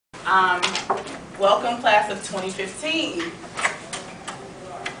Welcome class of 2015.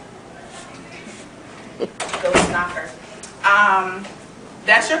 Those knocker.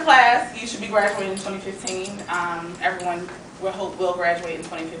 That's your class. You should be graduating in 2015. Everyone will graduate in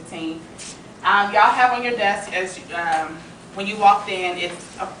 2015. Y'all have on your desk, as when you walked in,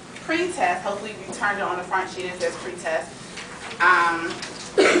 it's a pre-test. Hopefully you turned it on the front sheet. It says pre-test.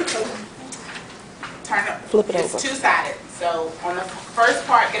 Flip it over. It's two-sided. So on the first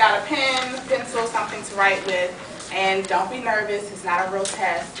part, get out a pen, pencil, something to write with, and don't be nervous. It's not a real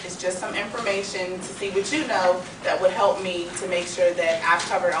test. It's just some information to see what you know that would help me to make sure that I've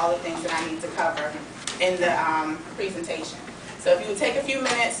covered all the things that I need to cover in the presentation. So if you would take a few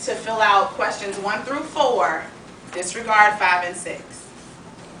minutes to fill out questions 1 through 4, disregard 5 and 6.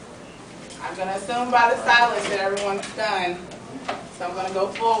 I'm going to assume by the silence that everyone's done, so I'm going to go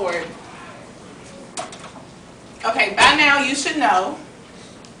forward. Okay, by now you should know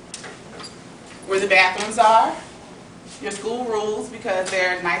where the bathrooms are, your school rules, because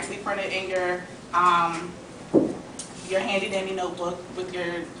they're nicely printed in your handy dandy notebook with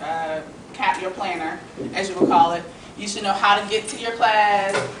your planner, as you would call it. You should know how to get to your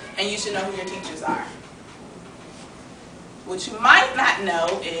class, and you should know who your teachers are. What you might not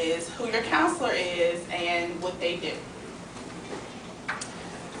know is who your counselor is and what they do.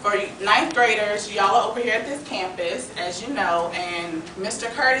 For 9th graders, y'all are over here at this campus, as you know, and Mr.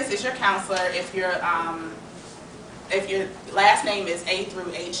 Curtis is your counselor if your last name is A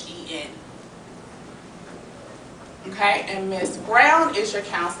through H-E-N. Okay, and Miss Brown is your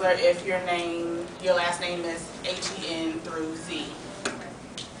counselor if your last name is H-E-N through Z.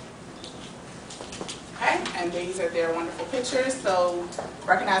 Okay, and these are their wonderful pictures, so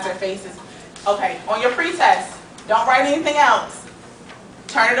recognize their faces. Okay, on your pre-test, don't write anything else.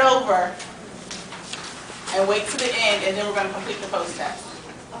 Turn it over and wait to the end, and then we're going to complete the post-test.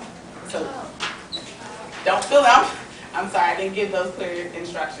 So don't fill out. I'm sorry, I didn't give those clear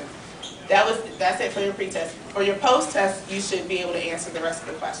instructions. That's it for your pre-test. For your post-test, you should be able to answer the rest of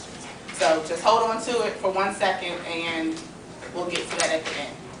the questions. So just hold on to it for 1 second, and we'll get to that at the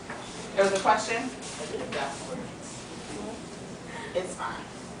end. There was a question? It's fine.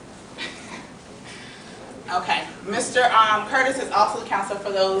 Okay, Mr. Curtis is also the counselor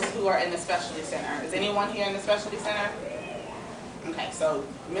for those who are in the specialty center. Is anyone here in the specialty center? Okay, so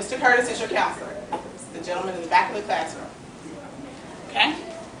Mr. Curtis is your counselor. It's the gentleman in the back of the classroom. Okay?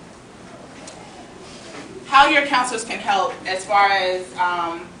 How your counselors can help as far as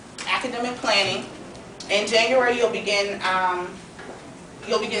academic planning. In January, you'll begin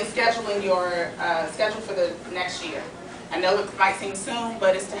scheduling your schedule for the next year. I know it might seem soon,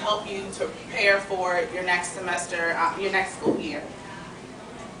 but it's to help you to prepare for your next semester, your next school year.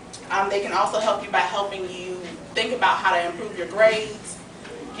 They can also help you by helping you think about how to improve your grades,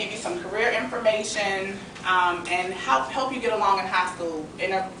 give you some career information, and help you get along in high school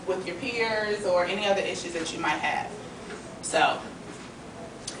with your peers or any other issues that you might have. So,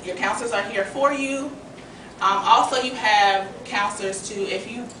 your counselors are here for you. Also, you have counselors too. If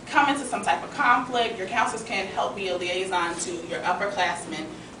you come into some type of conflict, your counselors can help be a liaison to your upperclassmen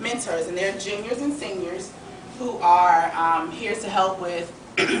mentors, and they're juniors and seniors who are here to help with,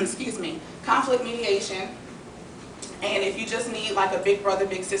 excuse me, conflict mediation. And if you just need like a big brother,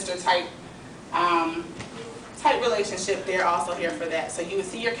 big sister type relationship, they're also here for that. So you would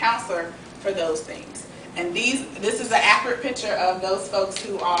see your counselor for those things. And this is an accurate picture of those folks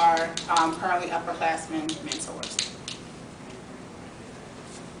who are currently upperclassmen mentors.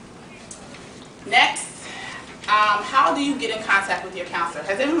 Next, how do you get in contact with your counselor?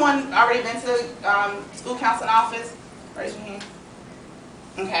 Has anyone already been to the school counseling office? Raise your hand.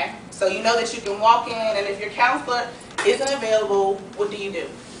 Okay, so you know that you can walk in, and if your counselor isn't available, what do?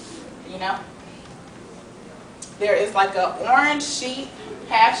 You know? There is like an orange sheet,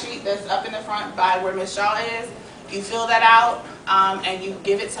 half sheet that's up in the front by where Miss Shaw is. You fill that out and you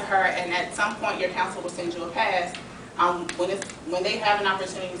give it to her, and at some point your counselor will send you a pass when they have an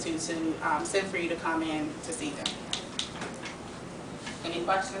opportunity to send for you to come in to see them. Any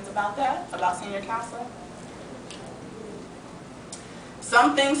questions about that, about seeing your counselor?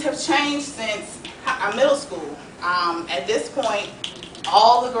 Some things have changed since middle school. At this point,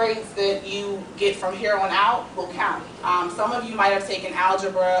 all the grades that you get from here on out will count. Some of you might have taken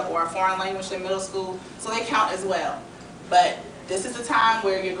algebra or a foreign language in middle school, so they count as well. But this is the time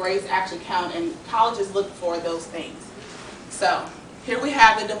where your grades actually count, and colleges look for those things. So here we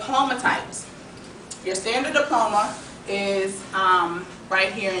have the diploma types. Your standard diploma is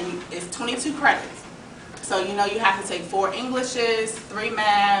right here, and it's 22 credits. So you know you have to take 4 Englishes, 3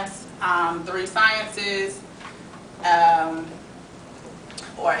 maths, 3 sciences,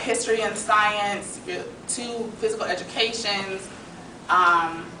 or history and science, 2 physical educations,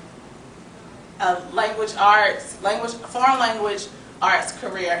 language arts, foreign language arts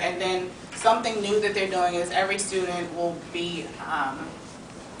career, and then something new that they're doing is every student will be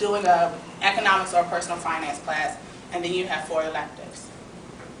doing a economics or personal finance class, and then you have 4 electives.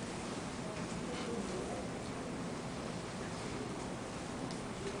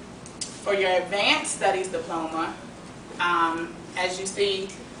 For your advanced studies diploma, as you see,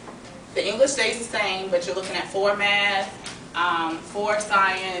 the English stays the same, but you're looking at 4 math, 4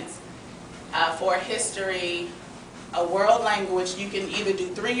 science, 4 history, a world language. You can either do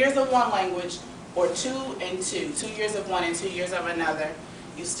 3 years of one language or 2 and 2, 2 years of one and 2 years of another.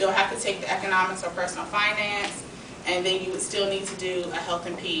 You still have to take the economics or personal finance, and then you would still need to do a health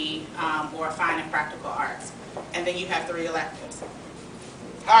and PE or a fine and practical arts. And then you have 3 electives.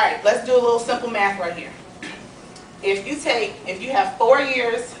 All right, let's do a little simple math right here. If you have 4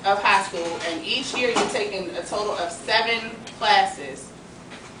 years of high school and each year you're taking a total of 7 classes,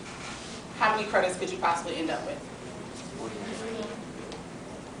 how many credits could you possibly end up with? 48.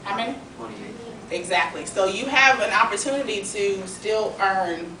 How many? 48. Exactly. So you have an opportunity to still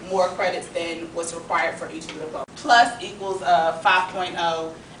earn more credits than what's required for each of the levels. Plus equals a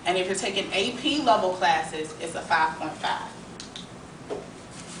 5.0, and if you're taking AP level classes, it's a 5.5.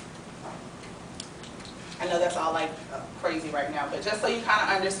 I know that's all like crazy right now, but just so you kind of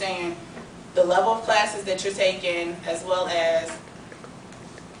understand the level of classes that you're taking, as well as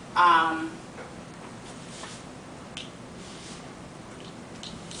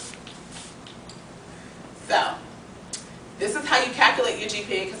so this is how you calculate your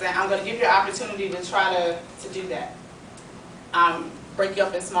GPA, because I'm going to give you an opportunity to try to do that. Break you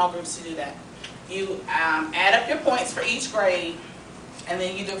up in small groups to do that. You add up your points for each grade, and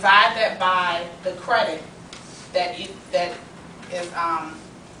then you divide that by the credit that is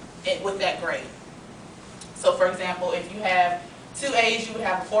with that grade. So for example, if you have 2 A's, you would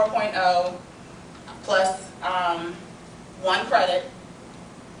have a 4.0 plus 1 credit.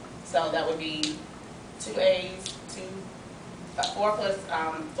 So that would be 2 A's, 4 plus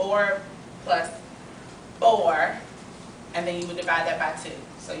 4 plus 4, and then you would divide that by 2.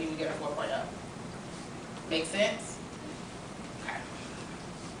 So you would get a 4.0. Make sense? Okay.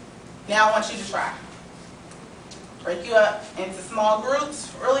 Now I want you to try. Break you up into small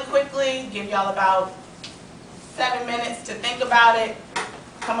groups really quickly. Give y'all about 7 minutes to think about it,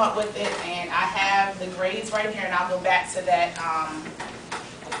 come up with it, and I have the grades right here, and I'll go back to that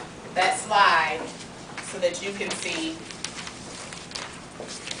that slide so that you can see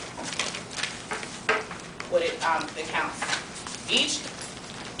what it counts. Each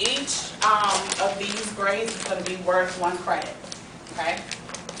of these grades is going to be worth 1 credit. Okay,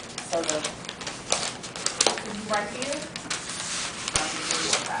 so the right here, 1, 2, 3,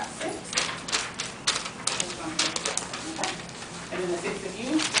 4, 5, 6. Okay. And then the 6 of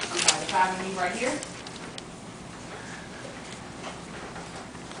you, I'm sorry, the 5 of you right here.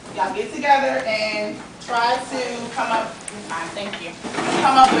 Y'all get together and try to come up, thank you,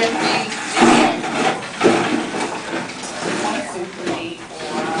 come up with the GPA. 1, 2, 3, 4,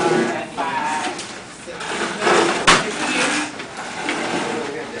 5, 6. 6 of you.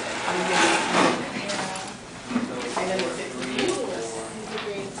 And then the 6 of you.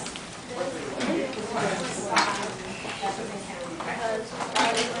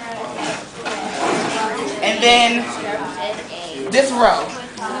 And then this row.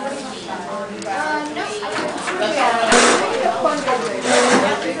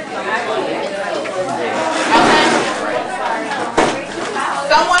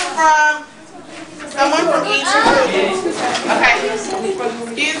 Someone from each group. Okay.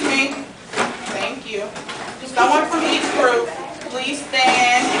 Excuse me. Thank you. Someone from each group, please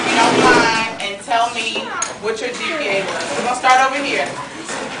stand if you don't mind and tell me what your GPA was. We're gonna start over here.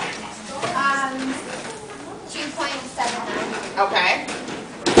 2.79. Okay.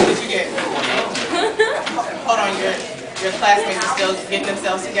 What did you get? Hold on, your classmates are still getting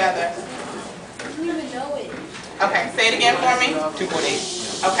themselves together. I don't even know it. Okay, say it again for me. 2.8.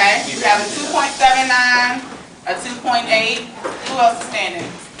 Okay, you have a 2.79, a 2.8. Who else is standing?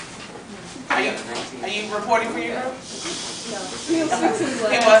 Are you reporting for your group? No. Okay.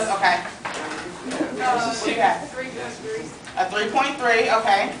 It was, okay. What you got? A 3.3,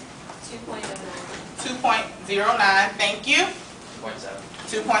 okay. 2.09, thank you.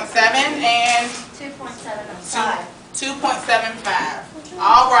 2.7 and 2.75. 2.75.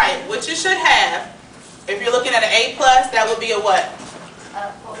 All right, what you should have, if you're looking at an A+, that would be a what?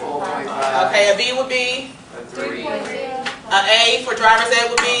 4.5. Okay, a B would be? A 3. A A for driver's ed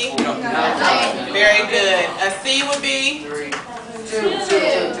would be? Very good. A C would be? 3.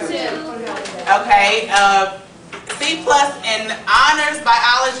 Okay, C plus in honors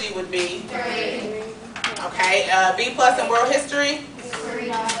biology would be? 3. Okay, B plus in world history? 3.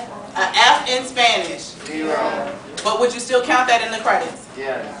 F in Spanish? 0. But would you still count that in the credits?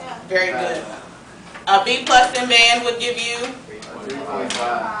 Yes. Very good. B plus in band would give you?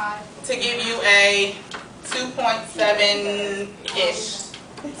 3.5. To give you a 2.7-ish.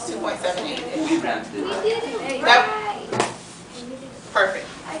 2.78-ish. That, perfect.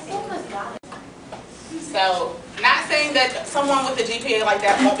 So, not saying that someone with a GPA like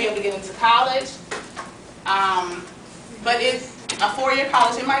that won't be able to get into college, but it's a 4-year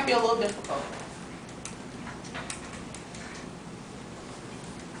college, it might be a little difficult.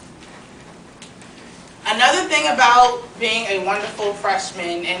 Another thing about being a wonderful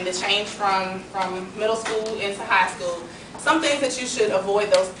freshman and the change from middle school into high school, some things that you should avoid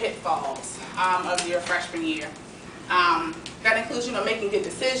those pitfalls of your freshman year. That includes, making good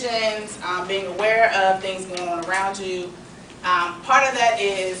decisions, being aware of things going on around you. Part of that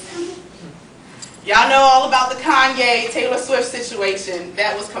is, y'all know all about the Kanye, Taylor Swift situation.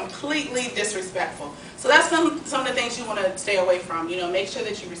 That was completely disrespectful. So that's some of the things you want to stay away from. Make sure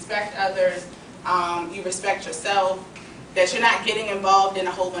that you respect others, you respect yourself, that you're not getting involved in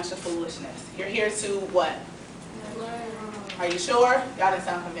a whole bunch of foolishness. You're here to what? Are you sure? Y'all didn't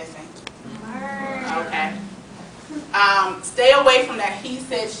sound convincing. Okay. Stay away from that he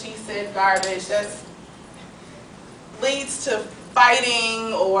said, she said garbage. That leads to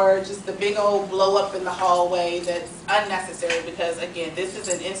fighting or just the big old blow up in the hallway that's unnecessary because, again, this is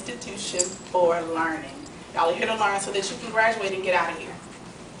an institution for learning. Y'all are here to learn so that you can graduate and get out of here.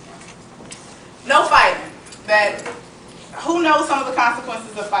 No fighting. Who knows some of the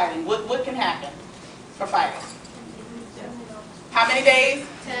consequences of fighting? What can happen for fighting? How many days?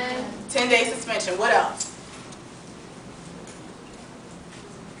 10. 10 days suspension. What else?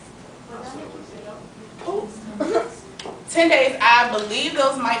 Ooh. 10 days, I believe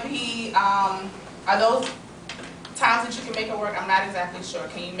those might be, are those times that you can make it work? I'm not exactly sure.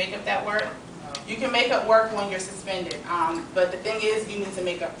 Can you make up that work? You can make up work when you're suspended, but the thing is you need to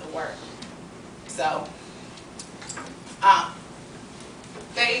make up the work. So, y'all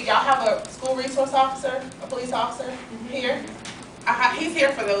have a school resource officer, a police officer here? He's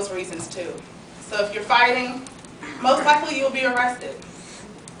here for those reasons too. So if you're fighting, most likely you'll be arrested.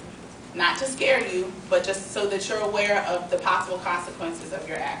 Not to scare you, but just so that you're aware of the possible consequences of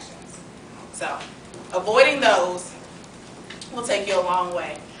your actions. So, avoiding those will take you a long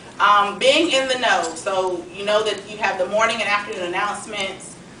way. Being in the know, so you know that you have the morning and afternoon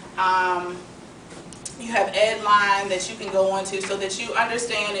announcements. You have Ed Line that you can go on to so that you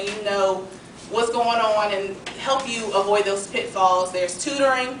understand and you know what's going on and help you avoid those pitfalls. There's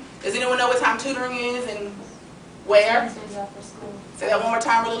tutoring. Does anyone know what time tutoring is and where? Wednesdays after school. Say that one more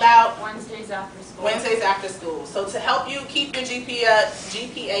time really loud. Wednesdays after school. Wednesdays after school. So to help you keep your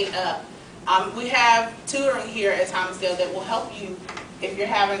GPA up, we have tutoring here at Thomasdale that will help you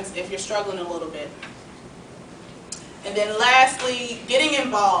if you're struggling a little bit. And then lastly, getting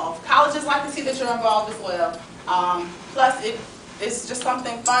involved. Colleges like to see that you're involved as well. Plus, it's just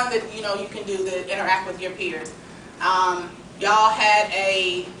something fun that you can do to interact with your peers. Y'all had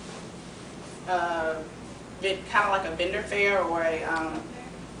a kind of like a vendor fair or a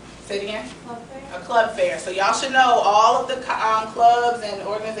say it again? Club fair. A club fair. So y'all should know all of the clubs and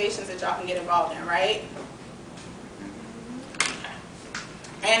organizations that y'all can get involved in, right?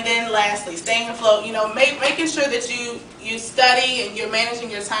 And then lastly, staying afloat, making sure that you study and you're managing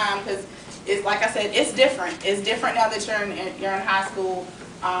your time because it's like I said, it's different. It's different now that you're in high school.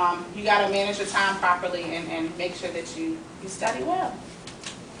 You got to manage your time properly and make sure that you study well.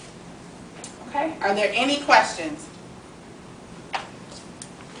 Okay. Are there any questions?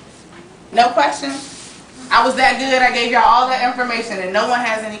 No questions? I was that good. I gave y'all all that information and no one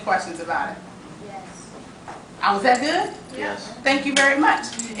has any questions about it. Yes. I was that good? Yes. Thank you very much.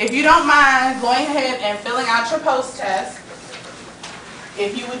 If you don't mind going ahead and filling out your post-test,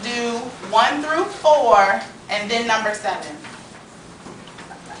 if you would do 1 through 4 and then number 7.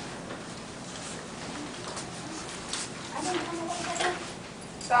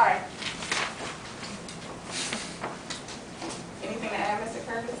 Sorry. Anything to add, Mr.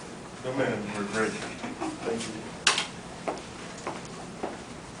 Curtis? No, ma'am, we're great. Thank you.